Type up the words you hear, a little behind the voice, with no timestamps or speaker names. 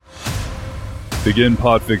Begin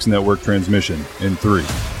Podfix Network transmission in 3,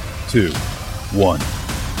 2, 1.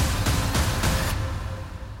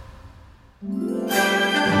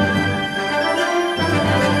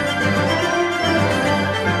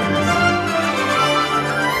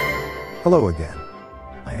 Hello again.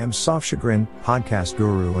 I am Soft Chagrin, podcast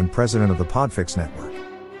guru and president of the Podfix Network.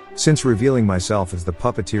 Since revealing myself as the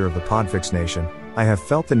puppeteer of the Podfix Nation, I have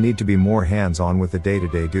felt the need to be more hands-on with the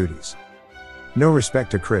day-to-day duties. No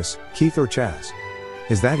respect to Chris, Keith or Chaz.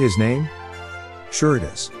 Is that his name? Sure it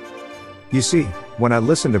is. You see, when I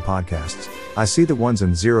listen to podcasts, I see the ones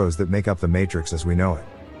and zeros that make up the matrix as we know it.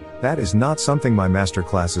 That is not something my master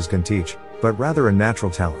classes can teach, but rather a natural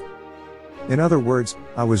talent. In other words,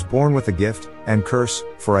 I was born with a gift, and curse,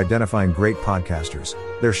 for identifying great podcasters,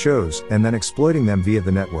 their shows, and then exploiting them via the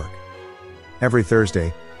network. Every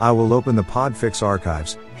Thursday, I will open the Podfix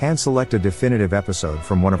archives, hand-select a definitive episode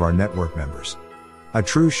from one of our network members. A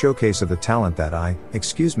true showcase of the talent that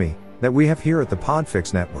we have here at the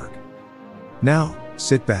Podfix Network. Now,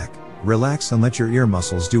 sit back, relax and let your ear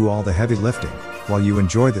muscles do all the heavy lifting, while you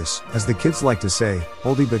enjoy this, as the kids like to say,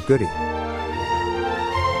 oldie but goodie.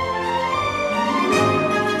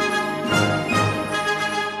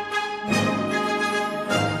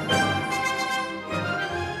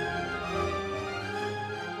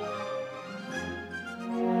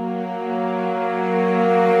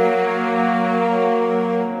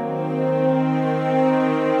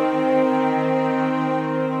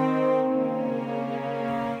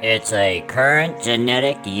 It's a current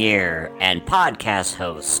genetic year, and podcast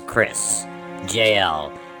hosts Chris,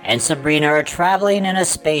 JL, and Sabrina are traveling in a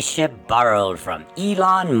spaceship borrowed from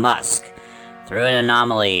Elon Musk through an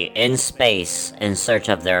anomaly in space in search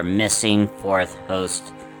of their missing fourth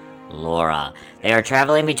host, Laura. They are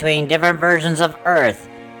traveling between different versions of Earth,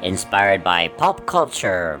 inspired by pulp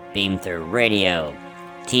culture beamed through radio,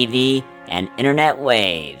 TV, and internet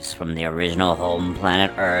waves from the original home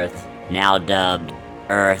planet Earth, now dubbed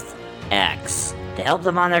Earth X. To help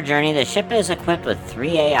them on their journey, the ship is equipped with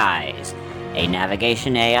 3 AIs. A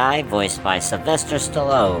navigation AI voiced by Sylvester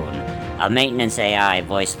Stallone, a maintenance AI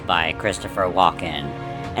voiced by Christopher Walken,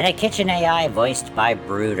 and a kitchen AI voiced by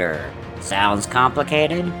Brooder. Sounds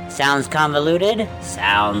complicated? Sounds convoluted?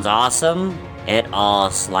 Sounds awesome? It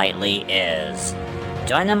all slightly is.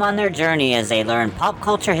 Join them on their journey as they learn pop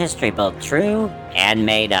culture history, both true and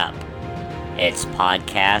made up. It's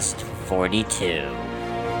Podcast 42.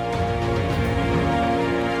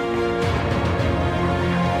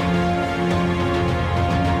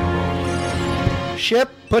 Ship,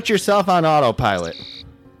 put yourself on autopilot.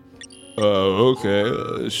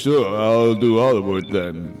 Okay, sure, I'll do all the work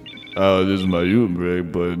then. This is my human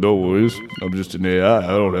brain, but no worries. I'm just an AI, I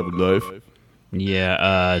don't have a life.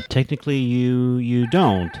 Yeah, technically you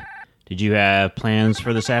don't. Did you have plans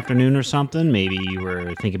for this afternoon or something? Maybe you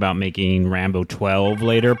were thinking about making Rambo 12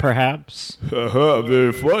 later, perhaps?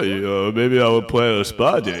 Very funny. Maybe I will plan a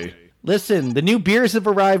spa day. Listen, the new beers have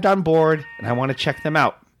arrived on board, and I want to check them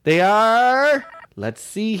out. They are... Let's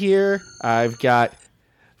see here. I've got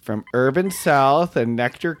from Urban South a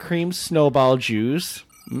Nectar Cream Snowball Juice.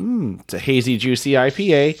 It's a hazy, juicy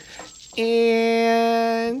IPA.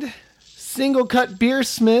 And Single Cut Beer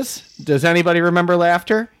Smiths. Does anybody remember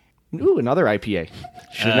Laughter? Ooh, another IPA.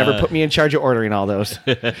 Should have never put me in charge of ordering all those.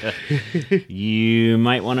 You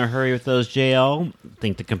might want to hurry with those, JL. I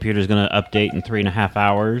think the computer's going to update in 3.5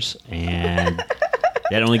 hours, and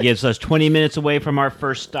that only gives us 20 minutes away from our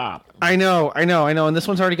first stop. I know, and this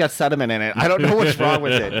one's already got sediment in it. I don't know what's wrong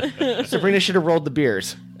with it. Sabrina should have rolled the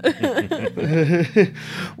beers.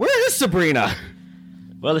 Where is Sabrina?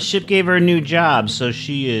 Well, the ship gave her a new job, so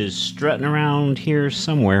she is strutting around here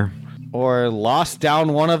somewhere. Or lost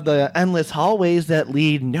down one of the endless hallways that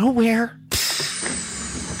lead nowhere.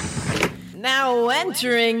 Now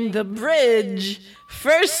entering the bridge,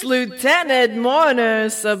 First Lieutenant Mourner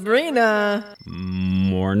Sabrina.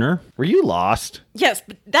 Mourner? Were you lost? Yes,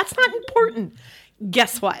 but that's not important.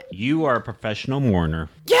 Guess what? You are a professional mourner.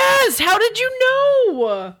 Yes! How did you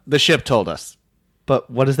know? The ship told us. But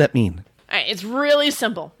what does that mean? All right, it's really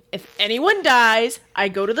simple. If anyone dies, I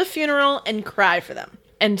go to the funeral and cry for them.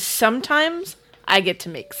 And sometimes I get to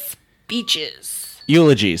make speeches.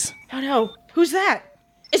 Eulogies. No. Who's that?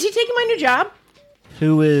 Is he taking my new job?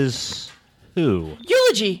 Who is who?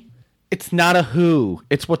 Eulogy. It's not a who.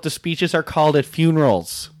 It's what the speeches are called at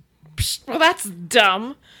funerals. Psst, well, that's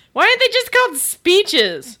dumb. Why aren't they just called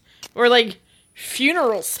speeches? Or, like,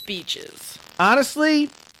 funeral speeches? Honestly,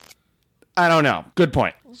 I don't know. Good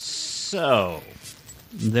point. So,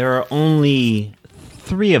 there are only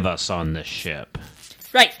 3 of us on this ship.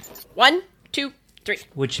 Right. 1, 2, 3.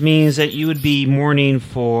 Which means that you would be mourning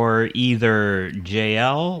for either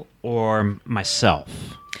JL or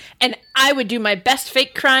myself. And I would do my best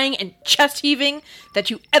fake crying and chest heaving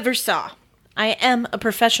that you ever saw. I am a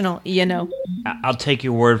professional, you know. I'll take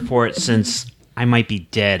your word for it since I might be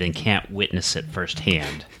dead and can't witness it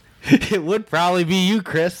firsthand. It would probably be you,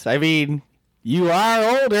 Chris. I mean, you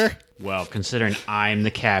are older. Well, considering I'm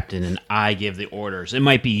the captain and I give the orders, it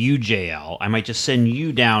might be you, JL. I might just send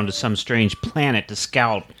you down to some strange planet to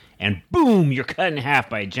scout, and boom, you're cut in half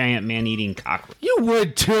by a giant man-eating cockroach. You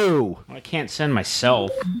would too. Well, I can't send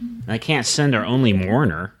myself, and I can't send our only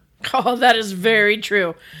mourner. Oh, that is very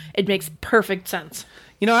true. It makes perfect sense.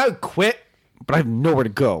 You know, I would quit, but I have nowhere to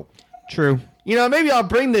go. True. You know, maybe I'll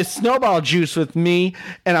bring this snowball juice with me,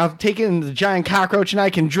 and I'll take in the giant cockroach, and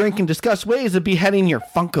I can drink and discuss ways of beheading your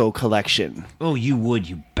Funko collection. Oh, you would,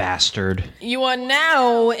 you bastard. You are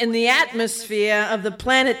now in the atmosphere of the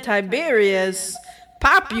planet Tiberius.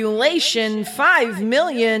 Population 5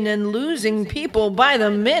 million and losing people by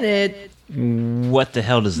the minute. What the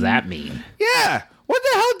hell does that mean? Yeah, what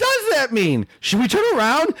the hell does that mean? Should we turn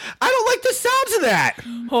around? I don't like the sounds of that.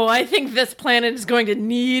 Oh, I think this planet is going to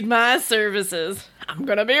need my services. I'm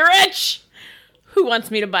gonna be rich. Who wants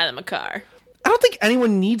me to buy them a car? I don't think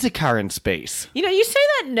anyone needs a car in space. You know, you say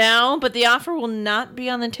that now, but the offer will not be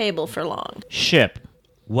on the table for long. Ship,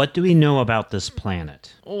 what do we know about this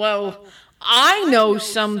planet? Well, I know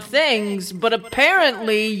some things, but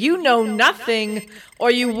apparently you know nothing, or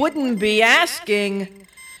you wouldn't be asking.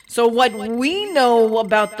 So what we know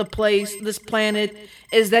about this planet,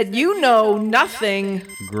 is that you know nothing.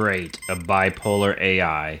 Great, a bipolar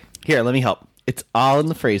AI. Here, let me help. It's all in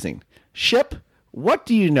the phrasing. Ship, what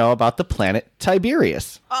do you know about the planet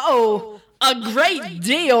Tiberius? Oh, a great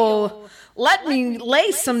deal. Let me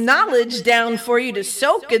lay some knowledge down for you to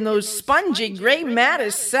soak in those spongy gray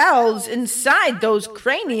matter cells inside those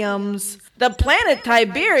craniums. The planet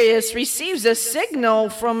Tiberius receives a signal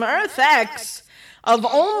from Earth X of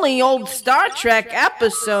only old Star Trek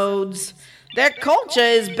episodes. Their culture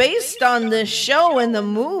is based on the show and the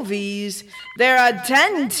movies. There are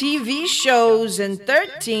 10 TV shows and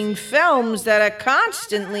 13 films that are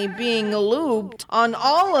constantly being looped on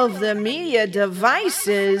all of the media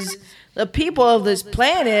devices. The people of this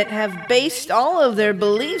planet have based all of their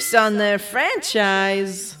beliefs on their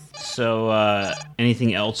franchise. So,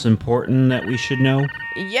 anything else important that we should know?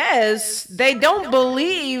 Yes, they don't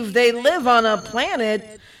believe they live on a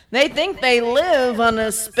planet. They think they live on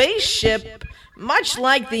a spaceship, much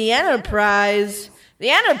like the Enterprise. The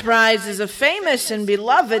Enterprise is a famous and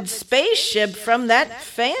beloved spaceship from that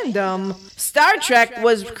fandom. Star Trek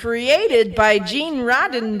was created by Gene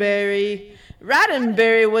Roddenberry.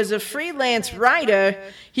 Roddenberry was a freelance writer.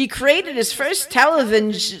 He created his first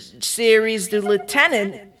television series, The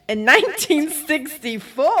Lieutenant, in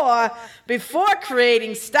 1964, before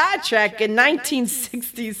creating Star Trek in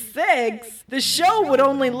 1966. The show would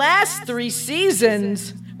only last 3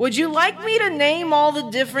 seasons. Would you like me to name all the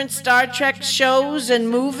different Star Trek shows and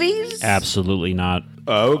movies? Absolutely not.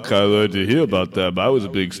 I would kind of like to hear about that. I was a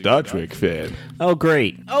big Star Trek fan. Oh,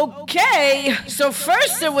 great. Okay, so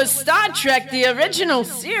first it was Star Trek, the original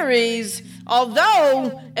series.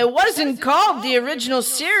 Although it wasn't called the original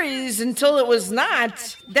series until it was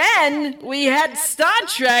not. Then we had Star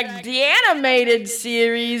Trek, the animated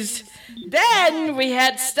series. Then we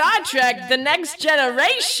had Star Trek, The Next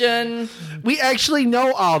Generation. We actually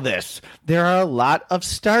know all this. There are a lot of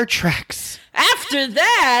Star Treks. After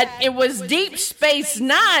that, it was Deep Space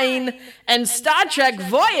Nine and Star Trek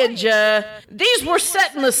Voyager. These were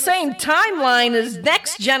set in the same timeline as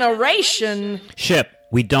Next Generation. Ship,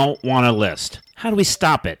 we don't want a list. How do we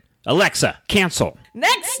stop it? Alexa, cancel.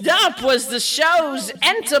 Next up was the shows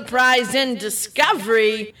Enterprise and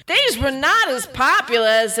Discovery. These were not as popular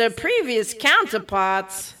as their previous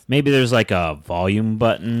counterparts. Maybe there's like a volume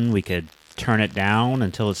button. We could turn it down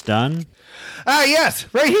until it's done. Yes,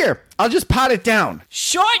 right here. I'll just pot it down.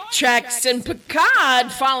 Short Treks and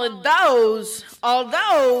Picard followed those,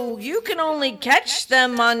 although you can only catch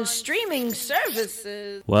them on streaming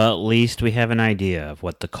services. Well, at least we have an idea of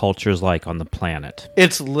what the culture's like on the planet.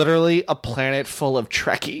 It's literally a planet full of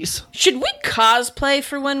Trekkies. Should we cosplay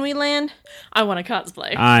for when we land? I want to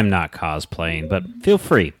cosplay. I'm not cosplaying, but feel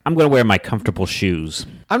free. I'm going to wear my comfortable shoes.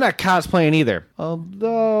 I'm not cosplaying either.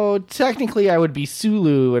 Although, technically I would be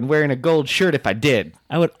Sulu and wearing a gold shirt if I did.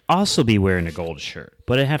 I would also be wearing a gold shirt,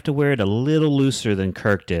 but I'd have to wear it a little looser than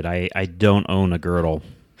Kirk did. I don't own a girdle.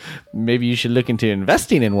 Maybe you should look into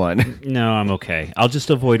investing in one. No, I'm okay. I'll just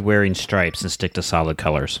avoid wearing stripes and stick to solid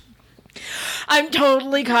colors. I'm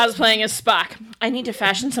totally cosplaying as Spock. I need to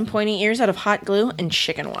fashion some pointy ears out of hot glue and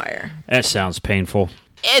chicken wire. That sounds painful.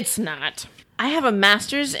 It's not. I have a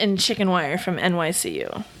master's in chicken wire from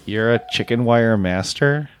NYCU. You're a chicken wire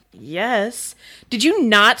master? Yes. Did you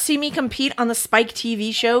not see me compete on the Spike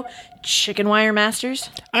TV show, Chicken Wire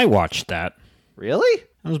Masters? I watched that. Really?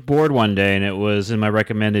 I was bored one day and it was in my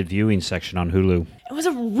recommended viewing section on Hulu. It was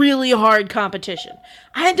a really hard competition.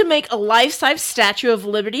 I had to make a life-size Statue of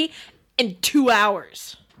Liberty in 2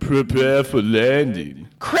 hours. Prepare for landing.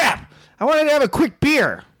 Crap! I wanted to have a quick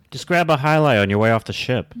beer. Just grab a highlight on your way off the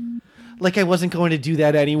ship. Like I wasn't going to do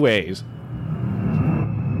that anyways.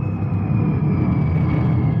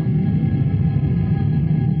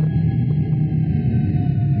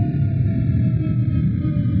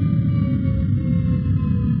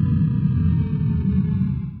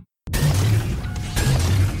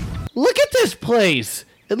 Look at this place.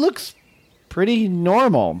 It looks pretty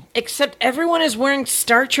normal. Except everyone is wearing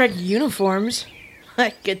Star Trek uniforms.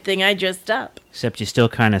 Good thing I dressed up. Except you still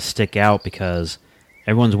kind of stick out because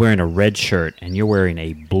everyone's wearing a red shirt and you're wearing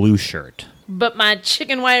a blue shirt. But my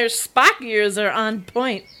chicken wire Spock ears are on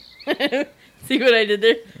point. See what I did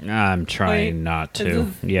there? I'm trying Wait, not is to.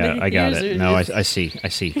 this Yeah, the I got ears it. or No, is- I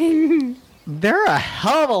see. There are a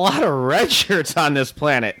hell of a lot of red shirts on this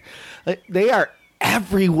planet. They are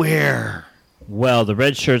everywhere. Well, the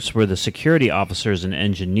red shirts were the security officers and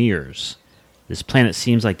engineers. This planet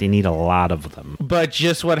seems like they need a lot of them. But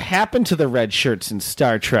just what happened to the red shirts in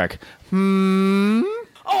Star Trek? Oh,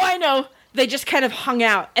 I know. They just kind of hung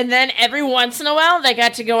out. And then every once in a while, they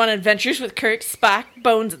got to go on adventures with Kirk, Spock,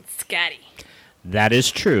 Bones, and Scotty. That is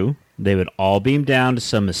true. They would all beam down to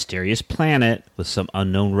some mysterious planet with some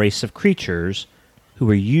unknown race of creatures who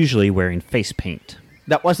were usually wearing face paint.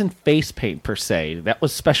 That wasn't face paint per se. That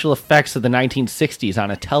was special effects of the 1960s on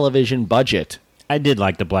a television budget. I did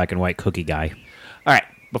like the black and white cookie guy. All right,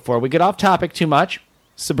 before we get off topic too much,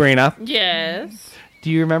 Sabrina, Yes. do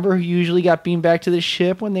you remember who usually got beamed back to the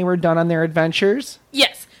ship when they were done on their adventures?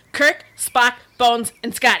 Yes. Kirk, Spock, Bones,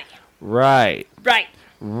 and Scotty. Right. Right.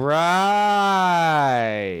 Right.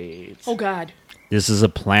 Oh, God. This is a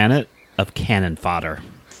planet of cannon fodder.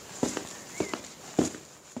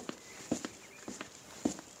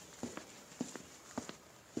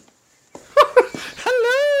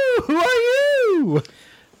 Hello, who are you?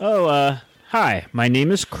 Oh, hi. My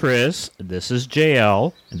name is Chris. This is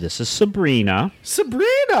JL. And this is Sabrina.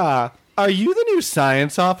 Sabrina, are you the new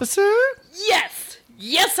science officer? Yes.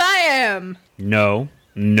 Yes, I am. No,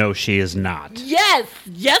 she is not. Yes.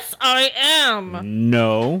 Yes, I am.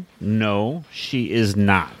 No, she is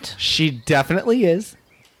not. She definitely is.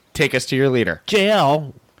 Take us to your leader.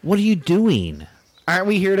 JL, what are you doing? Aren't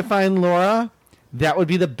we here to find Laura? That would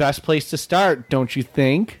be the best place to start, don't you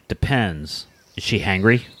think? Depends. Is she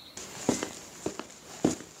hangry?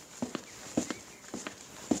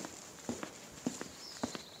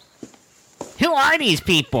 Who are these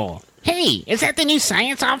people? Hey, is that the new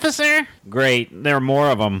science officer? Great, there are more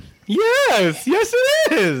of them. Yes,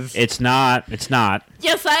 it is. It's not.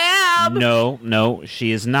 Yes, I am. No,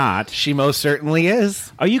 she is not. She most certainly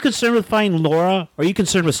is. Are you concerned with finding Laura, or are you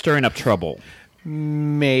concerned with stirring up trouble?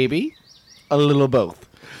 Maybe. A little both.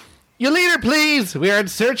 Your leader, please. We are in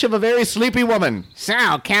search of a very sleepy woman.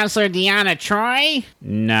 So, Counselor Deanna Troy?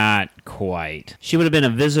 Not quite. She would have been a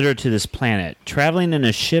visitor to this planet, traveling in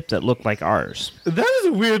a ship that looked like ours. That is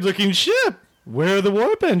a weird-looking ship. Where are the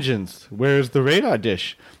warp engines? Where's the radar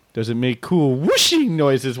dish? Does it make cool whooshing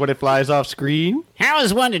noises when it flies off screen? How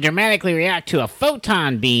is one to dramatically react to a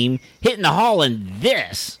photon beam hitting the hull in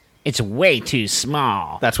this? It's way too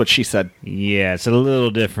small. That's what she said. Yeah, it's a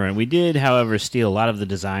little different. We did, however, steal a lot of the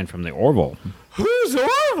design from the Orville. Who's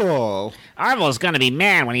Orville? Orville's gonna be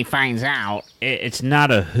mad when he finds out. It's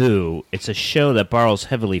not a who. It's a show that borrows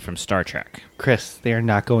heavily from Star Trek. Chris, they are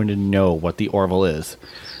not going to know what the Orville is.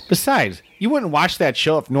 Besides, you wouldn't watch that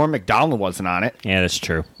show if Norm Macdonald wasn't on it. Yeah, that's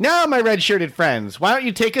true. Now, my red-shirted friends, why don't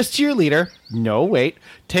you take us to your leader? No, wait.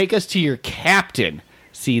 Take us to your captain.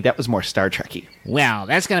 See, that was more Star Trek-y. Well,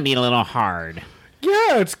 that's gonna be a little hard.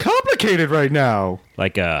 Yeah, it's complicated right now.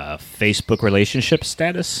 Like a Facebook relationship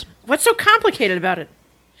status? What's so complicated about it?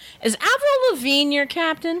 Is Avril Lavigne your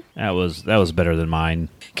captain? That was better than mine.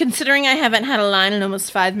 Considering I haven't had a line in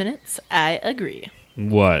almost 5 minutes, I agree.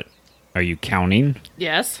 What? Are you counting?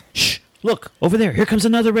 Yes. Shh! Look, over there. Here comes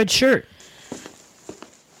another red shirt.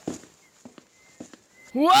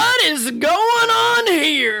 What is going on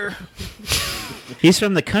here? He's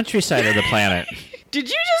from the countryside of the planet. Did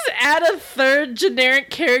you just add a third generic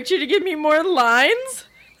character to give me more lines?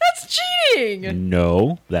 That's cheating.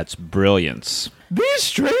 No, that's brilliance. These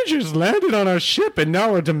strangers landed on our ship and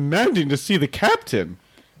now are demanding to see the captain.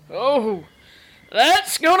 Oh,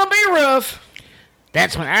 that's gonna be rough.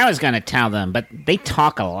 That's what I was going to tell them, but they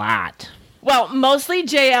talk a lot. Well, mostly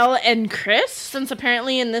JL and Chris, since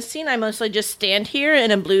apparently in this scene I mostly just stand here in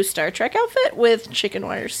a blue Star Trek outfit with chicken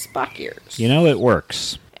wire Spock ears. You know, it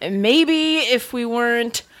works. And maybe if we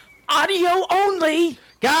weren't audio only.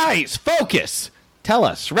 Guys, focus! Tell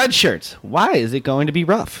us, red shirts, why is it going to be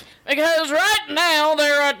rough? Because right now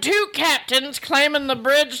there are 2 captains claiming the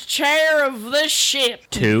bridge chair of this ship.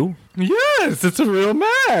 2? Yes, it's a real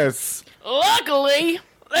mess. Luckily,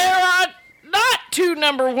 there are not 2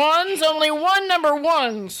 number 1s, only 1 number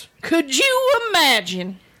 1s. Could you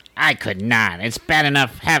imagine? I could not. It's bad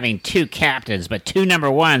enough having 2 captains, but 2 number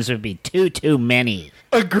 1s would be too many.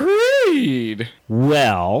 Agreed.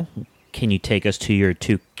 Well, can you take us to your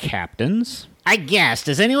 2 captains? I guess.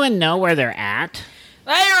 Does anyone know where they're at?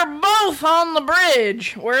 They are both on the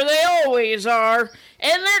bridge, where they always are,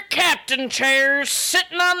 in their captain chairs,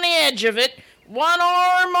 sitting on the edge of it, one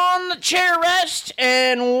arm on the chair rest,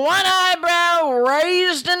 and one eyebrow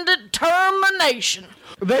raised in determination.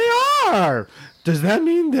 They are. Does that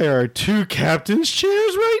mean there are 2 captain's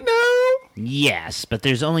chairs right now? Yes, but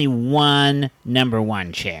there's only 1 number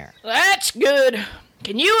 1 chair. That's good.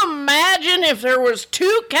 Can you imagine if there was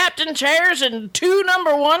 2 captain chairs and 2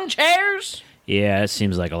 number 1 chairs? Yeah, it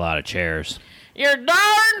seems like a lot of chairs. You're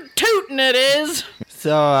darn tootin' it is.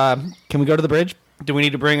 So, can we go to the bridge? Do we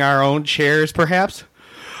need to bring our own chairs, perhaps?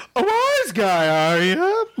 A wise guy, are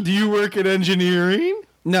you? Do you work in engineering?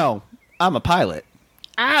 No, I'm a pilot.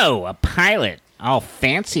 Oh, a pilot. All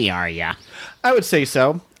fancy, are ya? I would say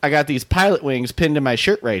so. I got these pilot wings pinned to my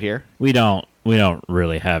shirt right here. We don't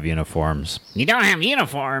really have uniforms. You don't have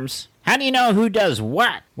uniforms? How do you know who does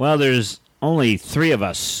what? Well, there's only 3 of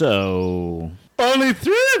us, so... Only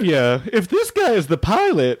 3 of you. If this guy is the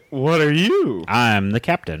pilot, what are you? I'm the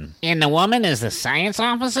captain. And the woman is the science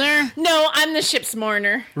officer? No, I'm the ship's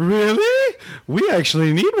mourner. Really? We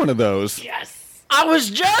actually need one of those. Yes. I was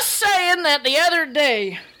just saying that the other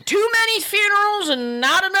day. Too many funerals and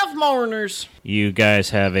not enough mourners. You guys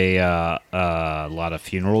have a lot of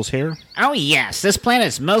funerals here? Oh, yes. This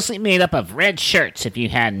planet's mostly made up of red shirts, if you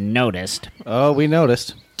hadn't noticed. Oh, we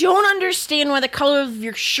noticed. Don't understand why the color of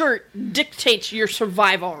your shirt dictates your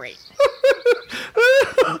survival rate.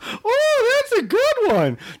 Oh, that's a good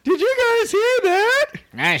one. Did you guys hear that?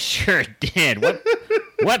 I sure did.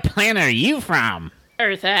 What planet are you from?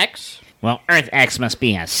 Earth X. Well, Earth X must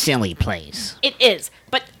be a silly place. It is,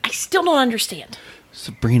 but I still don't understand.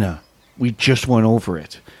 Sabrina, we just went over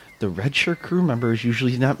it. The red shirt crew members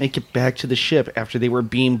usually not make it back to the ship after they were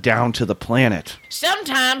beamed down to the planet.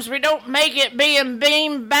 Sometimes we don't make it being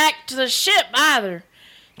beamed back to the ship either.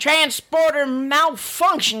 Transporter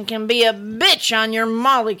malfunction can be a bitch on your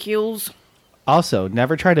molecules. Also,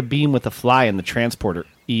 never try to beam with a fly in the transporter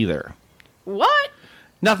either. What?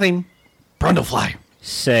 Nothing. Brundlefly.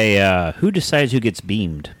 Say, who decides who gets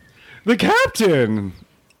beamed? The captain.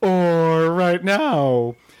 Or right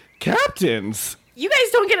now, captains. You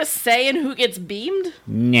guys don't get a say in who gets beamed?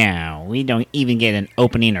 No, we don't even get an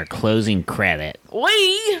opening or closing credit.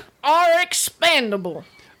 We are expendable.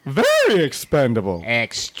 Very expendable.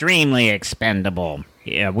 Extremely expendable.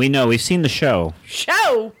 Yeah, we know. We've seen the show.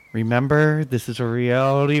 Show? Remember, this is a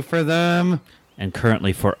reality for them. And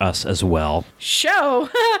currently for us as well. Show?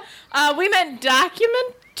 We meant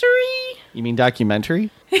documentary? You mean documentary?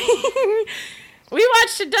 We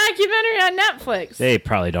watched a documentary on Netflix. They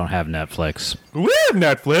probably don't have Netflix. We have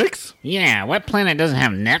Netflix. Yeah, what planet doesn't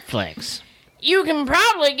have Netflix? You can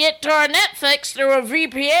probably get to our Netflix through a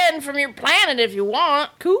VPN from your planet if you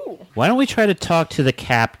want. Cool. Why don't we try to talk to the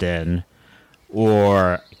captain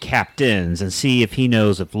or captains and see if he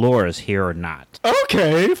knows if Laura's here or not?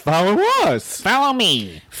 Okay, follow us. Follow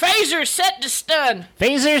me. Phaser set to stun.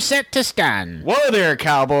 Phaser set to stun. Whoa there,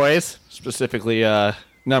 cowboys. Specifically,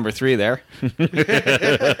 number 3 there.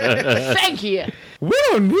 Thank you. We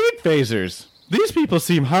don't need phasers. These people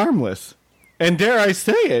seem harmless. And dare I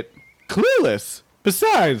say it, clueless.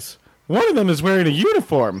 Besides, one of them is wearing a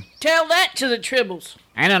uniform. Tell that to the Tribbles.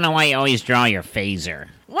 I don't know why you always draw your phaser.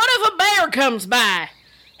 What if a bear comes by?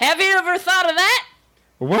 Have you ever thought of that?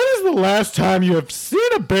 When is the last time you have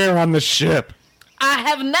seen a bear on the ship? I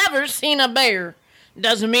have never seen a bear.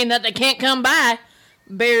 Doesn't mean that they can't come by.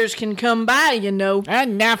 Bears can come by, you know.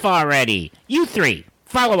 Enough already. You 3,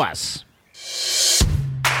 follow us.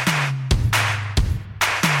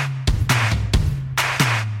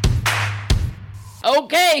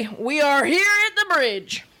 Okay, we are here at the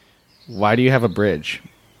bridge. Why do you have a bridge?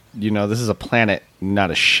 this is a planet,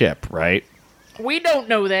 not a ship, right? We don't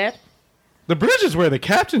know that. The bridge is where the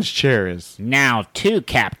captain's chair is. Now 2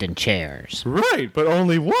 captain chairs. Right, but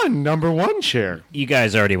only one number 1 chair. You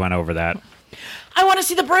guys already went over that. I want to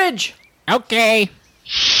see the bridge. Okay.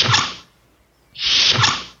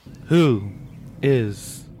 Who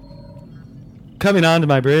is coming onto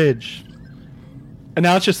my bridge?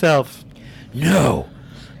 Announce yourself. No.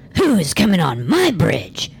 Who is coming on my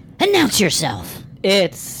bridge? Announce yourself.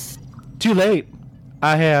 It's too late.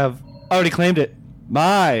 I have already claimed it.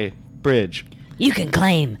 My bridge. You can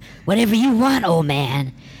claim whatever you want, old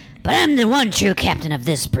man, but I'm the one true captain of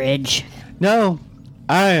this bridge. No,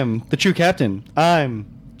 I am the true captain. I'm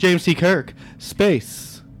James T. Kirk.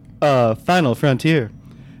 Space, final frontier.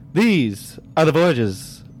 These are the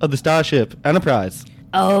voyages of the Starship Enterprise.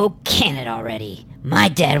 Oh, can it already? My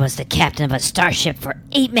dad was the captain of a starship for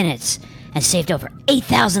 8 minutes and saved over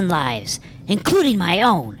 8,000 lives, including my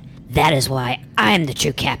own. That is why I'm the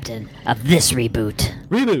true captain of this reboot.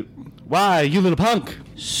 Reboot. Why, you little punk?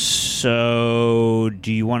 So,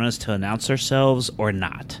 do you want us to announce ourselves or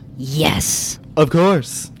not? Yes. Of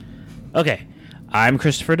course. Okay, I'm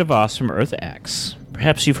Christopher DeVos from Earth X.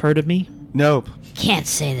 Perhaps you've heard of me? Nope. Can't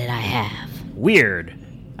say that I have. Weird.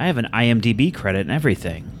 I have an IMDb credit and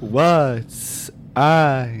everything. What's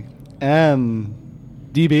IMDb?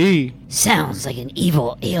 Sounds like an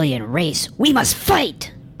evil alien race we must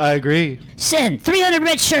fight. I agree. Send 300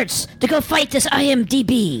 red shirts to go fight this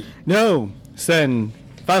IMDb. No, send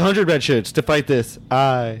 500 red shirts to fight this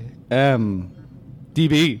IMDb.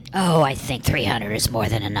 Oh, I think 300 is more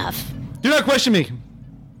than enough. Do not question me.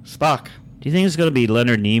 Spock. Do you think it's going to be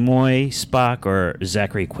Leonard Nimoy Spock or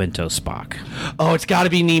Zachary Quinto Spock? Oh, it's got to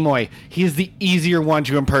be Nimoy. He's the easier one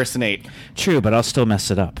to impersonate. True, but I'll still mess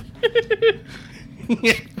it up.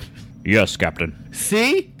 Yes, Captain.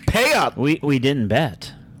 See? Pay up. We didn't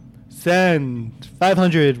bet. Send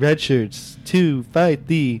 500 red shirts to fight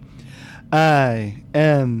the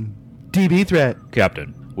IMDb threat.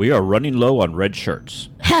 Captain, we are running low on red shirts.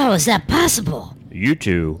 How is that possible? You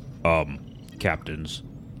two, captains,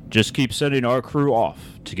 just keep sending our crew off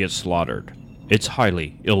to get slaughtered. It's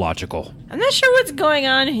highly illogical. I'm not sure what's going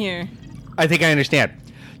on here. I think I understand.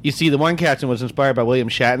 You see, the one captain was inspired by William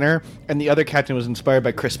Shatner, and the other captain was inspired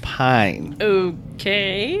by Chris Pine.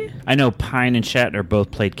 Okay. I know Pine and Shatner both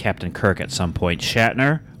played Captain Kirk at some point.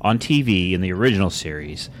 Shatner on TV in the original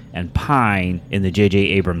series, and Pine in the J.J.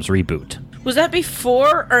 Abrams reboot. Was that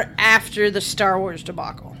before or after the Star Wars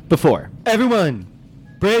debacle? Before. Everyone,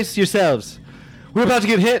 brace yourselves. We're about to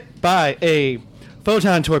get hit by a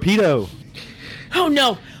photon torpedo. Oh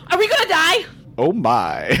no! Are we gonna die? Oh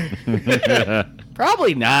my.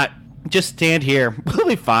 Probably not. Just stand here. We'll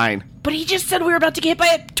be fine. But he just said we were about to get hit by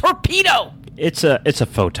a torpedo! It's a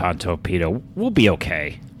photon torpedo. We'll be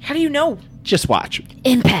okay. How do you know? Just watch.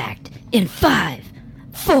 Impact in 5,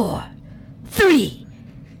 4, 3,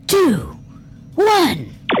 2,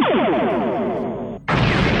 1.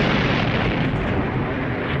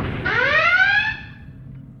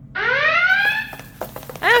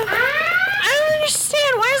 I don't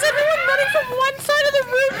understand. Why is everyone running from one side of the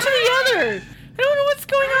room to the other? I don't know what's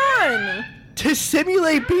going on. To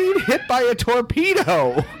simulate being hit by a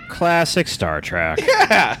torpedo. Classic Star Trek.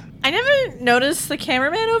 Yeah. I never noticed the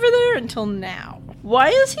cameraman over there until now. Why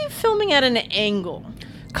is he filming at an angle?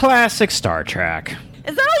 Classic Star Trek.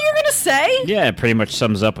 Is that all you're gonna say? Yeah, it pretty much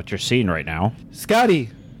sums up what you're seeing right now. Scotty,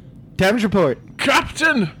 damage report.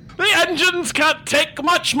 Captain, the engines can't take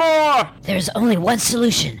much more. There's only one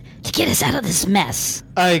solution to get us out of this mess.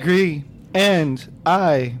 I agree. And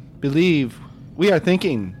I believe we are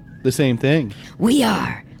thinking the same thing. We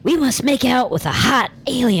must make out with a hot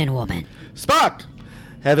alien woman. Spock,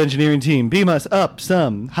 have engineering team beam us up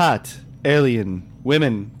some hot alien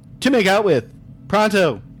women to make out with.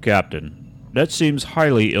 Pronto. Captain, that seems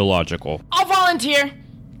highly illogical. I'll volunteer.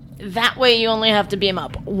 That way you only have to beam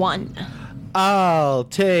up one. I'll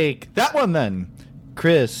take that one then.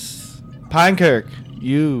 Chris Pinekirk,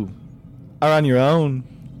 you are on your own.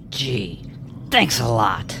 Gee, thanks a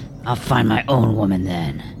lot. I'll find my own woman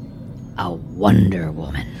then. A Wonder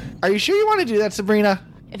Woman. Are you sure you want to do that, Sabrina?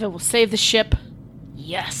 If it will save the ship,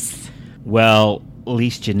 yes. Well, at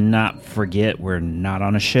least you not forget we're not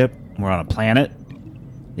on a ship. We're on a planet.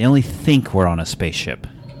 They only think we're on a spaceship.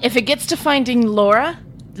 If it gets to finding Laura,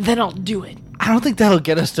 then I'll do it. I don't think that'll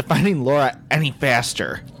get us to finding Laura any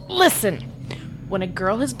faster. Listen, when a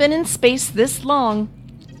girl has been in space this long,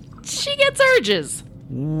 she gets urges.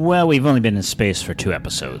 Well, we've only been in space for 2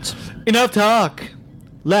 episodes. Enough talk.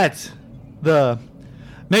 Let the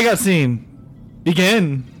mega scene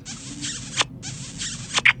begin.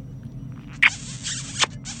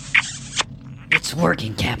 It's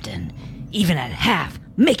working, Captain. Even at half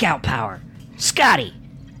make-out power. Scotty,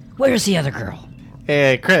 where's the other girl?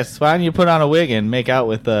 Hey, Chris, why don't you put on a wig and make out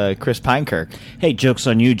with Chris Pinekirk? Hey, joke's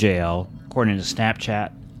on you, JL. According to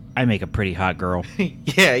Snapchat, I make a pretty hot girl.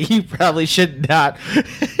 Yeah, you probably should not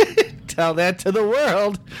tell that to the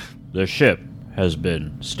world. The ship has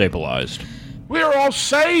been stabilized. We're all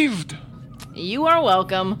saved! You are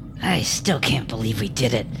welcome. I still can't believe we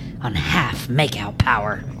did it on half make-out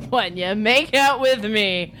power. When you make out with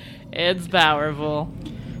me, it's powerful.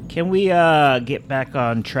 Can we get back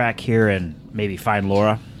on track here and maybe find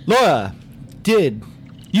Laura? Laura, did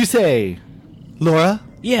you say Laura?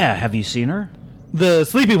 Yeah, have you seen her? The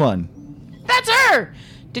sleepy one. That's her!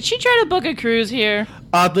 Did she try to book a cruise here?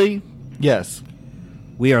 Oddly, yes.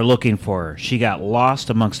 We are looking for her. She got lost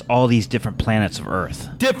amongst all these different planets of Earth.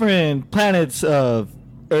 Different planets of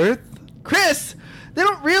Earth? Chris, they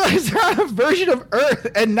don't realize they're on a version of Earth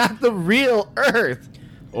and not the real Earth.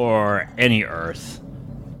 Or any Earth.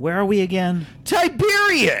 Where are we again?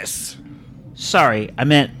 Tiberius! Sorry, I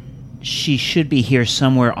meant she should be here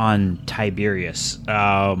somewhere on Tiberius.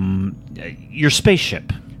 Your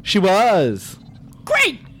spaceship. She was.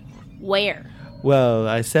 Great! Where? Well,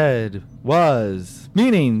 I said was,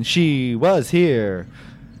 meaning she was here.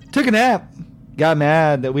 Took a nap. Got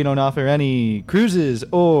mad that we don't offer any cruises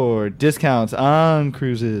or discounts on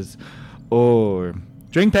cruises or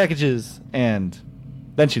drink packages, and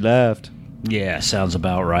then she left. Yeah, sounds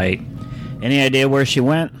about right. Any idea where she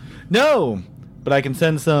went? No, but I can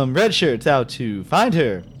send some red shirts out to find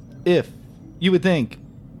her, if you would think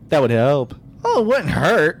that would help. Oh, it wouldn't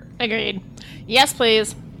hurt. Agreed. Yes,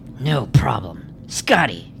 please. No problem.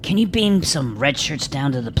 Scotty, can you beam some red shirts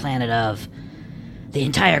down to the planet of... The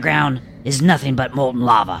entire ground is nothing but molten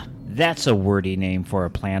lava. That's a wordy name for a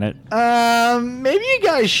planet. Maybe you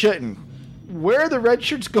guys shouldn't. Where are the red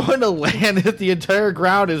shirts going to land if the entire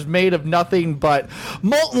ground is made of nothing but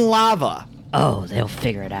molten lava? Oh, they'll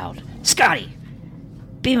figure it out. Scotty,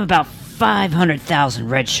 beam about 500,000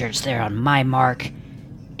 red shirts there on my mark.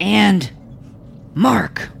 And...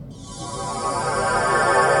 Mark.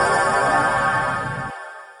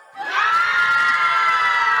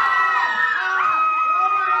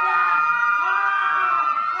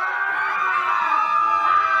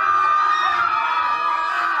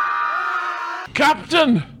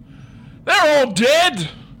 Captain! They're all dead!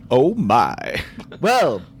 Oh my.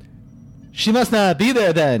 Well, she must not be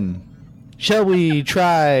there then. Shall we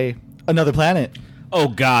try another planet? Oh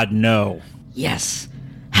God, no. Yes.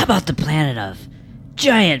 How about the planet of...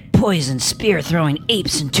 Giant poison spear-throwing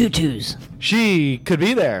apes in tutus? She could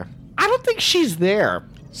be there. I don't think she's there.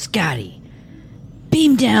 Scotty,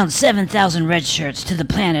 beam down 7,000 red shirts to the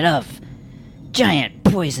planet of... Giant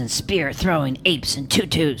poison spear-throwing apes in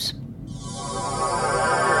tutus.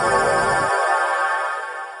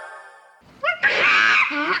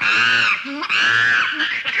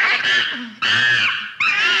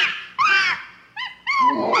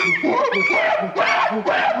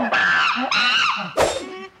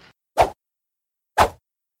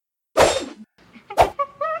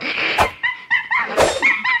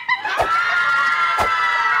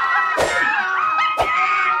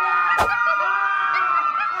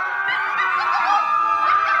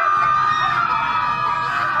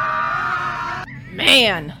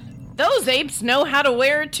 Man, those apes know how to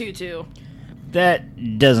wear a tutu.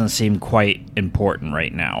 That doesn't seem quite important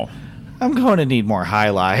right now. I'm going to need more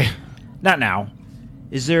highlight. Not now.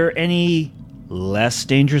 Is there any less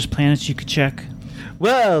dangerous planets you could check?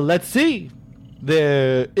 Well, let's see.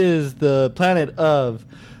 There is the planet of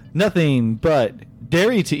nothing but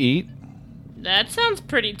dairy to eat. That sounds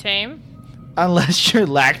pretty tame. Unless you're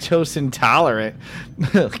lactose intolerant.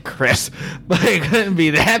 Chris, but it couldn't be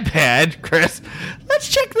that bad, Chris. Let's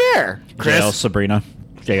check there. Chris. JL Sabrina.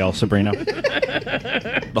 JL Sabrina.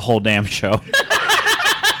 The whole damn show.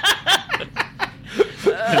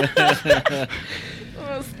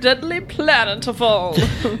 Most deadly planet of all.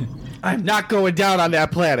 I'm not going down on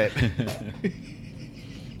that planet.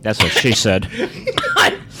 That's what she said.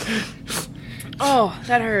 Oh,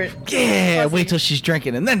 that hurt. Yeah, wait till she's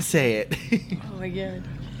drinking and then say it. Oh my god.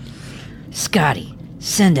 Scotty,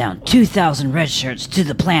 send down 2,000 red shirts to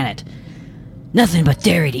the planet. Nothing but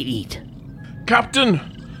dairy to eat.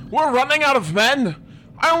 Captain, we're running out of men.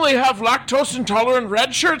 I only have lactose-intolerant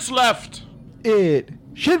red shirts left. It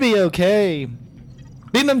should be okay.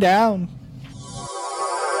 Beam them down.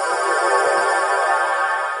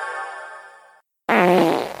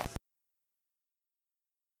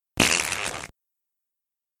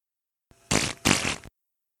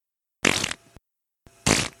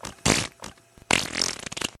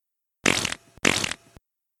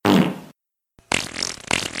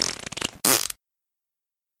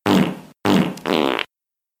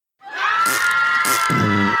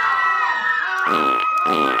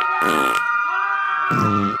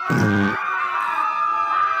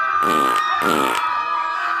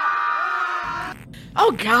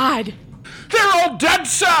 Oh, God. They're all dead,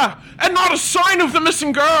 sir, and not a sign of the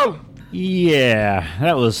missing girl. Yeah,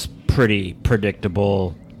 that was pretty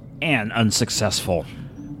predictable and unsuccessful.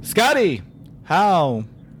 Scotty, how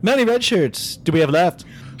many red shirts do we have left?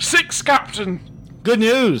 6, Captain. Good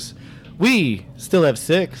news. We still have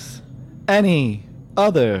 6. Any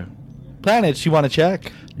other planets you want to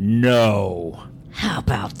check? No. How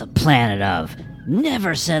about the planet of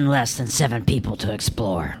never send less than 7 people to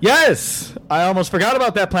explore? Yes, I almost forgot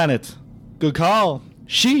about that planet. Good call.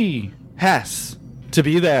 She has to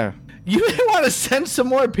be there. You may want to send some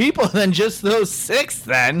more people than just those 6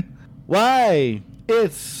 then. Why?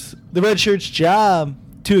 It's the red shirt's job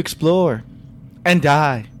to explore and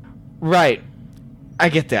die. Right. I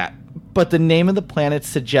get that. But the name of the planet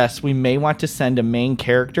suggests we may want to send a main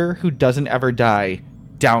character who doesn't ever die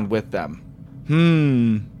down with them.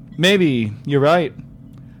 Maybe you're right.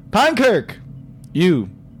 Pinekirk, you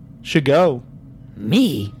should go.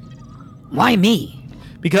 Me? Why me?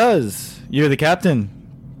 Because you're the captain.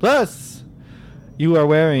 Plus, you are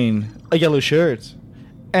wearing a yellow shirt.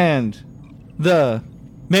 And the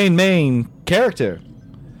main character.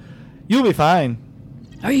 You'll be fine.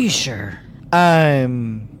 Are you sure?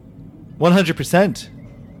 I'm 100%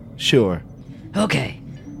 sure. Okay,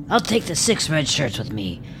 I'll take the 6 red shirts with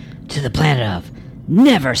me to the planet of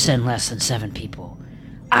never send less than 7 people.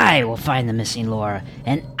 I will find the missing Laura,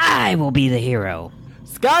 and I will be the hero.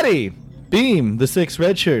 Scotty, beam the 6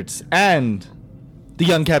 red shirts and the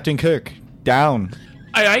young Captain Kirk down.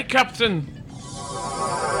 Aye, aye, Captain.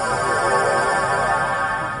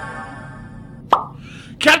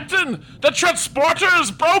 Captain, the transporter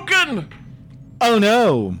is broken! Oh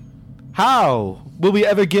no! How will we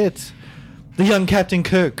ever get the young Captain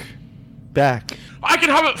Kirk back? I can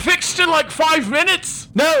have it fixed in like 5 minutes!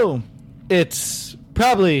 No! It's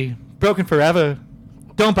probably broken forever.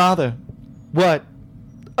 Don't bother. What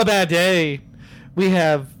a bad day. We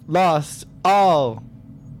have lost all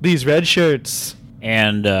these red shirts.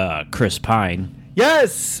 And, Chris Pine.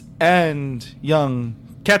 Yes! And young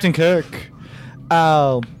Captain Kirk.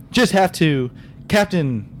 I'll just have to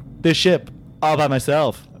captain this ship all by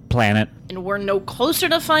myself. Planet. And we're no closer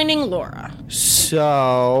to finding Laura.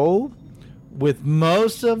 So, with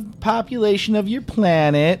most of the population of your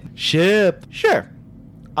planet, ship, sure,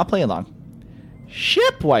 I'll play along.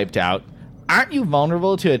 Ship wiped out, aren't you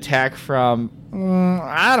vulnerable to attack from,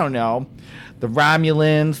 I don't know, the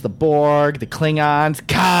Romulans, the Borg, the Klingons,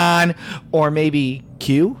 Khan, or maybe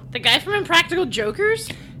Q? The guy from Impractical Jokers?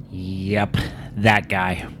 Yep, that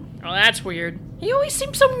guy. Oh, that's weird. He always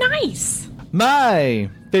seems so nice. My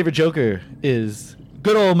favorite Joker is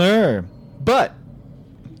good old Murr. But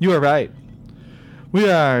you are right. We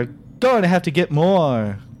are going to have to get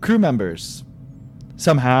more crew members.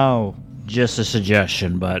 Somehow. Just a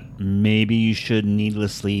suggestion, but maybe you should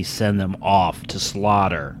needlessly send them off to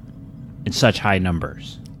slaughter in such high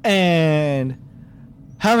numbers. And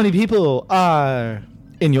how many people are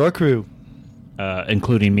in your crew?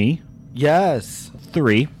 Including me? Yes.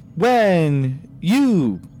 3. When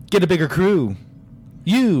you get a bigger crew,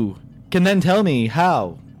 you can then tell me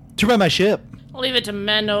how to run my ship. I'll leave it to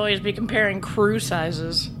men to always be comparing crew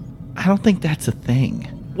sizes. I don't think that's a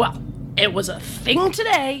thing. Well, it was a thing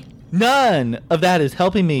today. None of that is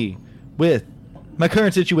helping me with my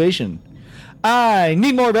current situation. I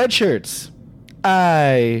need more red shirts.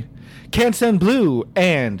 I can't send blue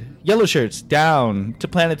and yellow shirts down to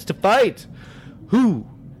planets to fight. Who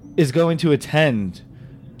is going to attend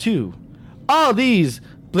to all these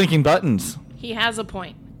blinking buttons? He has a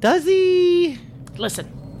point. Does he? Listen,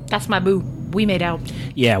 that's my boo. We made out.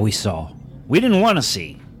 Yeah, we saw. We didn't want to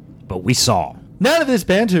see, but we saw. None of this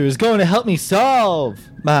banter is going to help me solve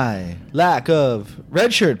my lack of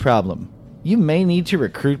red shirt problem. You may need to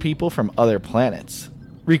recruit people from other planets.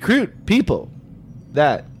 Recruit people.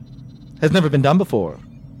 That has never been done before.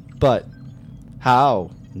 But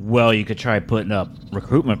how? Well, you could try putting up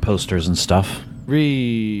recruitment posters and stuff.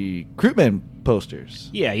 Recruitment posters.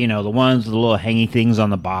 Yeah, you know, the ones with the little hanging things on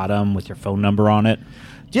the bottom with your phone number on it.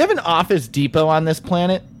 Do you have an Office Depot on this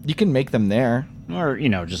planet? You can make them there. Or, you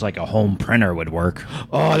know, just like a home printer would work.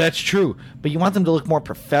 Oh, that's true. But you want them to look more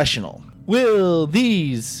professional. Will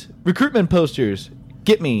these recruitment posters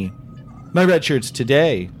get me my red shirts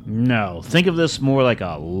today? No, think of this more like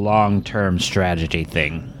a long-term strategy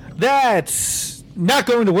thing. That's not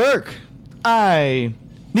going to work. I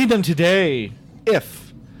need them today,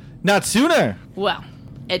 if not sooner. Well,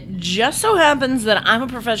 it just so happens that I'm a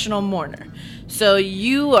professional mourner, so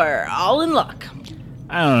you are all in luck.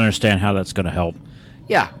 I don't understand how that's going to help.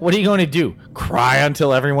 Yeah, what are you going to do? Cry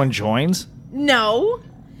until everyone joins? No.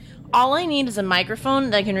 All I need is a microphone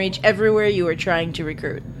that can reach everywhere you are trying to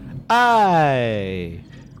recruit. I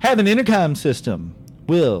have an intercom system.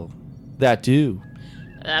 Will that do?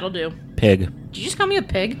 That'll do. Pig. Did you just call me a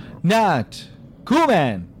pig? Not. Cool,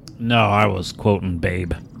 man. No, I was quoting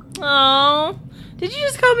Babe. Oh, did you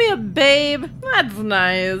just call me a babe? That's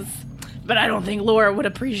nice. But I don't think Laura would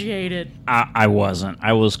appreciate it. I wasn't.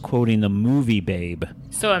 I was quoting the movie Babe.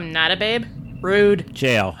 So I'm not a babe? Rude.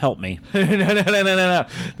 JL, help me. No.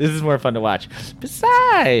 This is more fun to watch.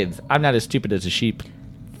 Besides, I'm not as stupid as a sheep.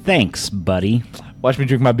 Thanks, buddy. Watch me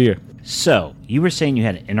drink my beer. So, you were saying you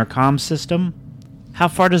had an intercom system? How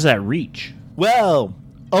far does that reach? Well,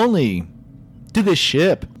 only to this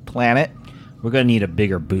ship, planet. We're going to need a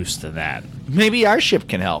bigger boost than that. Maybe our ship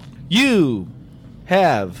can help. You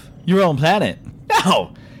have your own planet.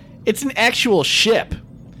 No, it's an actual ship.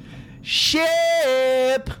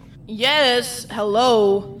 Ship! Yes,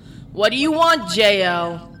 hello. What do you want,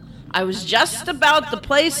 JL? I was just about to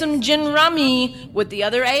play some gin rummy with the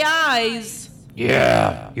other AIs.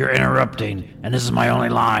 Yeah, you're interrupting, and this is my only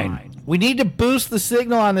line. We need to boost the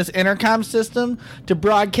signal on this intercom system to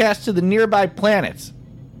broadcast to the nearby planets.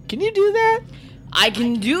 Can you do that? I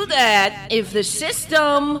can do that if the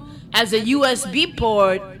system has a USB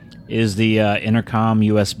port. Is the intercom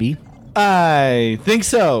USB? I think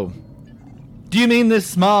so. Do you mean this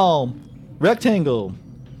small rectangle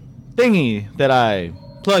thingy that I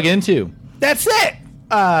plug into? That's it!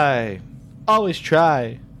 I always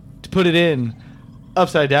try to put it in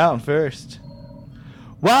upside down first.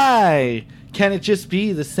 Why can't it just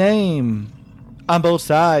be the same on both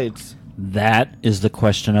sides? That is the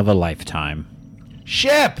question of a lifetime.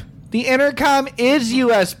 Ship! The intercom is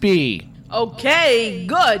USB! Okay,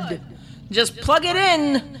 good. Just plug it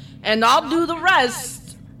in, and I'll do the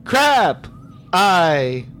rest. Crap!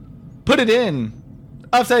 I put it in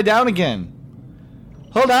upside down again.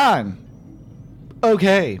 Hold on.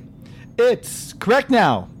 Okay. It's correct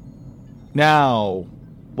now. Now,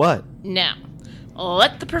 what? Now,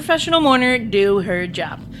 let the professional mourner do her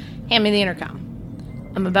job. Hand me the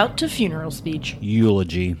intercom. I'm about to funeral speech.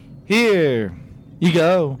 Eulogy. Here you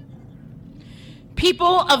go.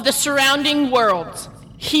 People of the surrounding worlds,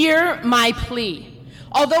 hear my plea.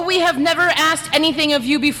 Although we have never asked anything of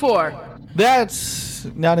you before. That's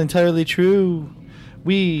not entirely true.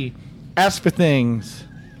 We ask for things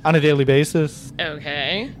on a daily basis.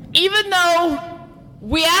 Okay. Even though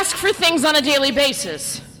we ask for things on a daily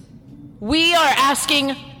basis, we are asking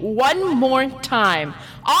one more time.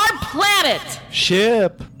 Our planet!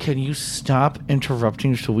 Ship, can you stop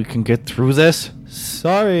interrupting so we can get through this?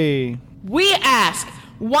 Sorry. We ask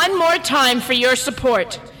one more time for your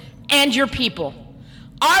support and your people.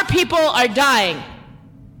 Our people are dying.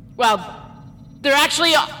 Well, they're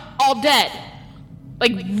actually all dead.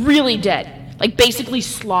 Like, really dead. Like, basically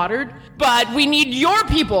slaughtered. But we need your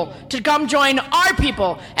people to come join our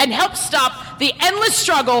people and help stop the endless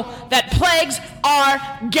struggle that plagues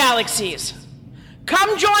our galaxies.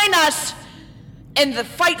 Come join us in the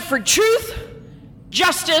fight for truth,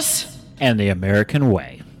 justice, And the American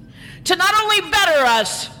way. to not only better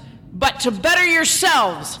us, but to better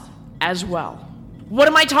yourselves as well. What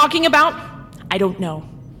am I talking about? I don't know.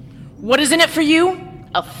 What is in it for you?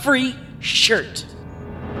 A free shirt.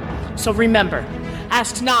 So remember,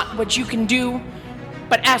 ask not what you can do,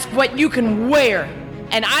 but ask what you can wear.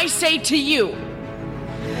 And I say to you,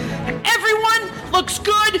 everyone looks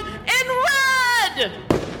good in red!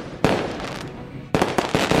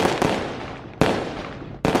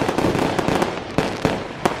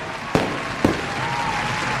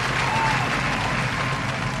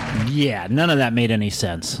 Yeah, none of that made any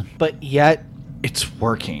sense. But yet, it's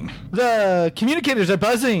working. The communicators are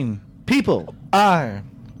buzzing. People are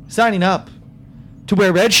signing up to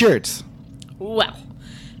wear red shirts. Well,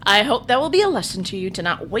 I hope that will be a lesson to you to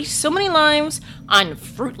not waste so many lives on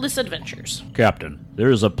fruitless adventures. Captain, there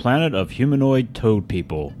is a planet of humanoid toad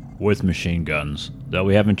people with machine guns that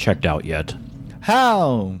we haven't checked out yet.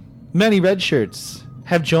 How many red shirts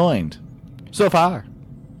have joined so far?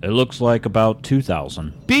 It looks like about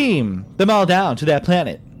 2,000. Beam them all down to that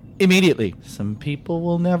planet immediately. Some people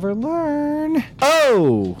will never learn.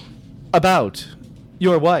 Oh, about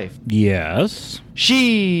your wife. Yes?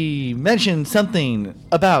 She mentioned something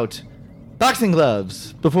about boxing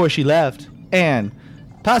gloves before she left and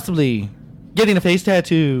possibly getting a face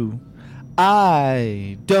tattoo.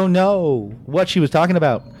 I don't know what she was talking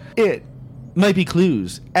about. It might be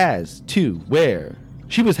clues as to where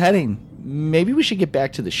she was heading. Maybe we should get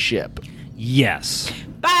back to the ship. Yes.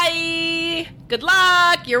 Bye! Good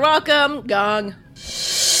luck! You're welcome! Gong.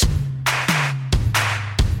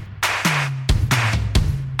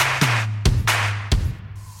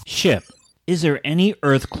 Ship, is there any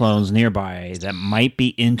Earth clones nearby that might be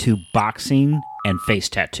into boxing and face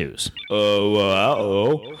tattoos? Well, I don't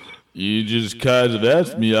know. You just kind of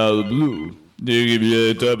asked me out of the blue. Didn't give you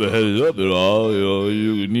any type of heads up at all.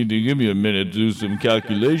 You need to give me a minute to do some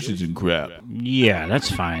calculations and crap. Yeah,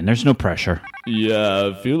 that's fine. There's no pressure.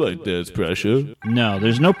 Yeah, I feel like there's pressure. No,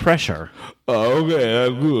 there's no pressure. Okay,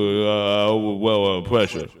 good.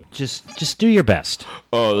 Pressure. Just do your best.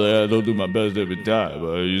 Oh, yeah, I don't do my best every time.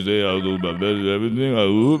 You say I'll do my best at everything. I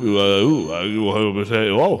do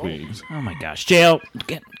 100% all things. Oh my gosh. JL,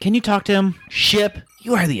 can you talk to him? Ship,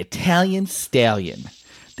 you are the Italian stallion.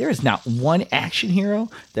 There is not one action hero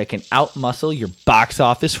that can outmuscle your box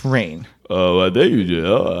office reign. I thank you,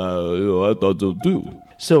 JL. I thought so too.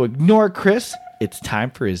 So ignore Chris. It's time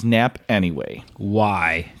for his nap anyway.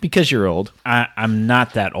 Why? Because you're old. I'm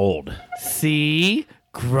not that old. See?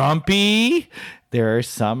 Grumpy. There are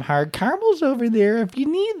some hard caramels over there if you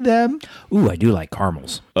need them. Ooh, I do like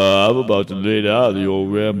caramels. I'm about to lay down the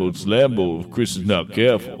old Rambo Slambo if Chris is not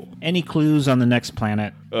careful. Any clues on the next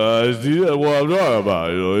planet? See, that's what I'm talking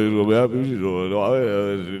about.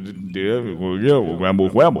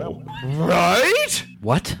 Rambo. Right?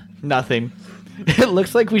 What? Nothing. It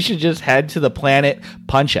looks like we should just head to the planet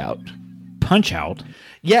Punch-Out. Punch-Out?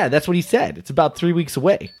 Yeah, that's what he said. It's about 3 weeks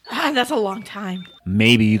away. That's a long time.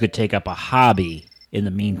 Maybe you could take up a hobby in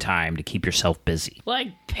the meantime to keep yourself busy. Like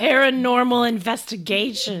paranormal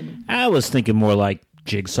investigation. I was thinking more like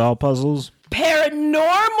jigsaw puzzles.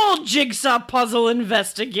 Paranormal jigsaw puzzle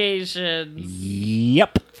investigation.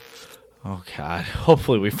 Yep. Oh, God.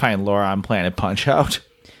 Hopefully we find Laura on Planet Punch-Out.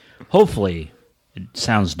 Hopefully. It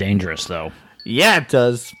sounds dangerous, though. Yeah, it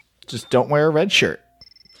does. Just don't wear a red shirt.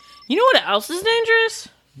 You know what else is dangerous?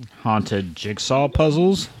 Haunted jigsaw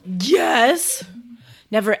puzzles? Yes.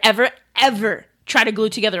 Never, ever, ever try to glue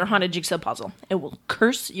together a haunted jigsaw puzzle. It will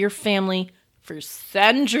curse your family for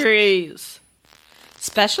centuries.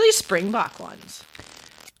 Especially Springbok ones.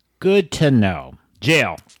 Good to know.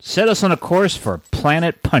 Jail, set us on a course for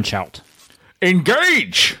Planet Punch-Out.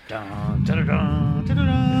 Engage!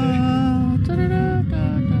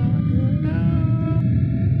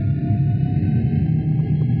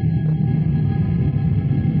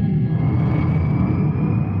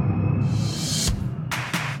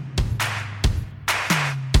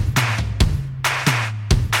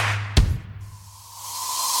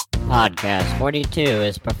 Podcast 42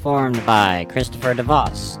 is performed by Christopher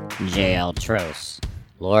DeVos, J.L. Trost,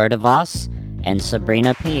 Laura DeVos, and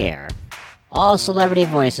Sabrina Pierre. All celebrity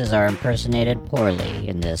voices are impersonated poorly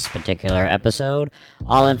in this particular episode.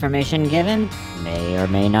 All information given may or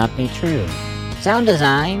may not be true. Sound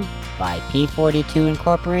design by P42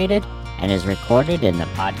 Incorporated and is recorded in the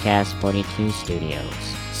Podcast 42 studios.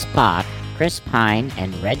 Spock, Chris Pine,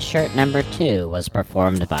 and Red Shirt Number 2 was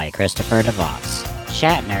performed by Christopher DeVos.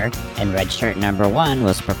 Shatner and Red Shirt Number 1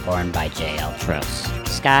 was performed by J.L. Trost.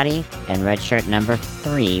 Scotty and Red Shirt Number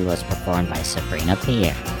 3 was performed by Sabrina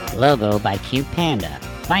Pierre. Logo by Q Panda.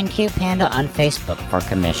 Find Q Panda on Facebook for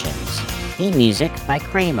commissions. Theme music by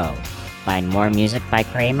Cramo. Find more music by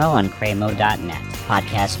Cramo on cramo.net.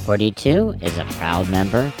 Podcast 42 is a proud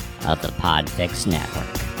member of the Podfix Network.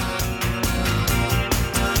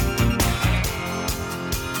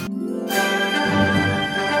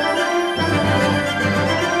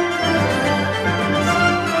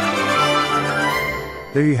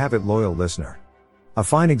 There you have it, loyal listener. A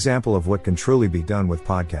fine example of what can truly be done with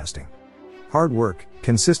podcasting. Hard work,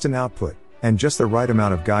 consistent output, and just the right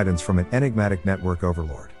amount of guidance from an enigmatic network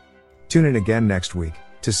overlord. Tune in again next week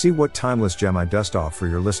to see what timeless gem I dust off for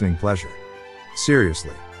your listening pleasure.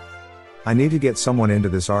 Seriously. I need to get someone into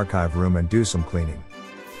this archive room and do some cleaning.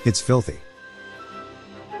 It's filthy.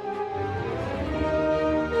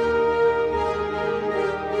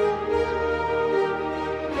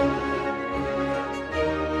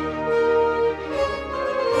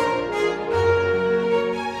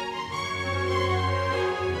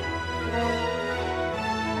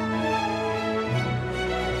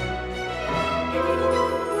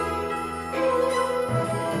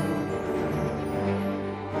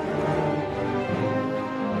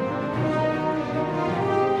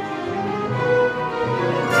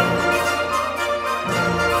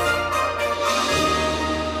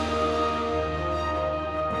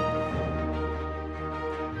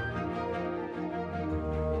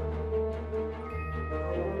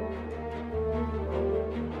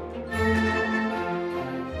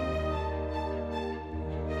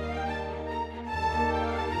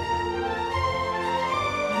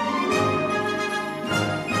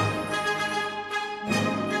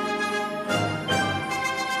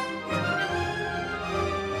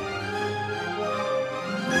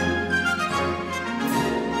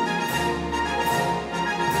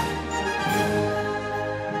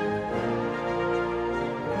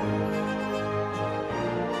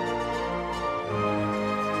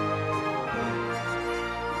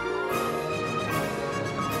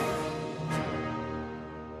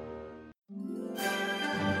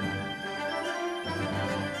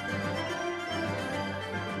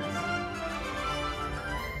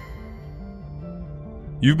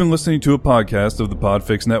 You've been listening to a podcast of the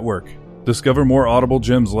Podfix Network. Discover more audible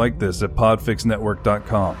gems like this at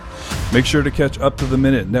podfixnetwork.com. Make sure to catch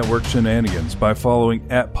up-to-the-minute network shenanigans by following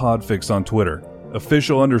 @Podfix on Twitter,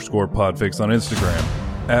 official_Podfix on Instagram,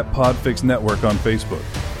 @Podfix Network on Facebook.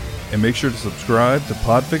 And make sure to subscribe to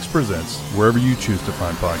Podfix Presents wherever you choose to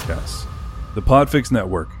find podcasts. The Podfix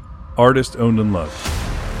Network, artist owned and loved.